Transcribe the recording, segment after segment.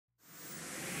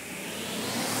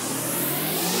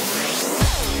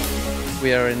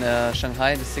We are in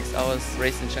Shanghai, the 6 hours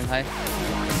race in Shanghai.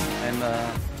 I'm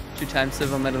a 2-time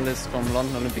silver medalist from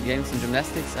London Olympic Games in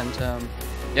gymnastics, and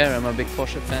yeah, I'm a big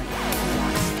Porsche fan.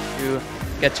 You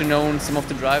get to know some of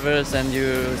the drivers and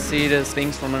you see the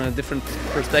things from a different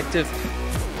perspective.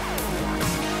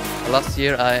 Last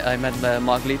year I met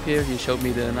Mark Leap here. He showed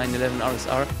me the 911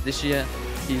 RSR. This year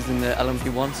he's in the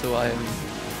LMP1, so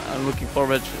I'm looking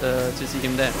forward to see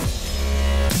him there.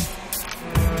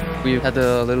 We had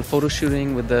a little photo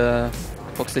shooting with the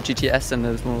Porsche GTS, and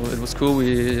it was cool.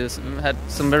 We had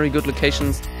some very good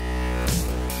locations.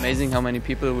 Amazing how many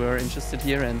people were interested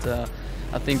here, and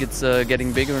I think it's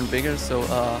getting bigger and bigger, so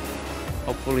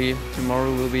hopefully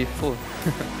tomorrow will be full.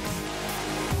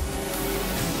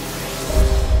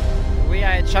 We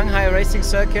are at Shanghai Racing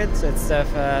Circuit. It's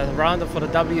the round for the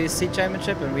WEC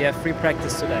Championship, and we have free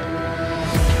practice today.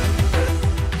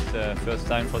 It's the first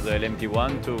time for the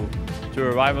LMP1 to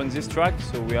arrive on this track,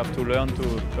 so we have to learn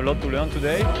a lot to learn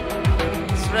today.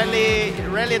 It's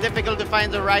really difficult to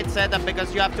find the right setup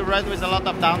because you have to run with a lot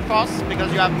of downforce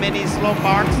because you have many slow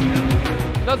parts.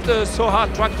 Not so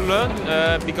hard track to learn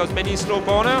because many slow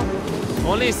corner.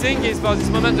 Only thing is for this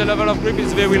moment the level of grip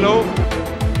is very low.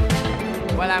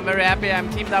 Well, I'm very happy. I'm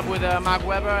teamed up with Mark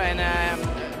Webber, and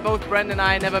both Brent and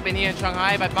I never been here in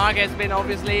Shanghai, but Mark has been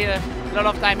obviously a lot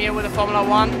of time here with the Formula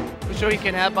One. For sure he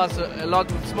can help us a lot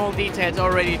with small details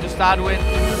already to start with.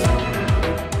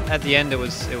 At the end it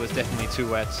was definitely too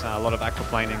wet, a lot of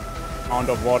aquaplaning. Amount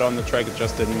of water on the track, it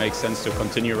just didn't make sense to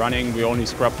continue running. We only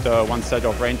scrubbed one set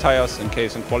of rain tires in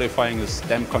case in qualifying is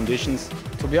damp conditions.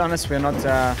 To be honest, we're not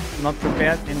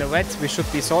prepared in the wet. We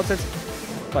should be sorted,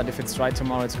 but if it's dry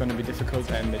tomorrow, it's going to be difficult,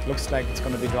 and it looks like it's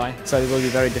going to be dry, so it will be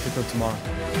very difficult tomorrow.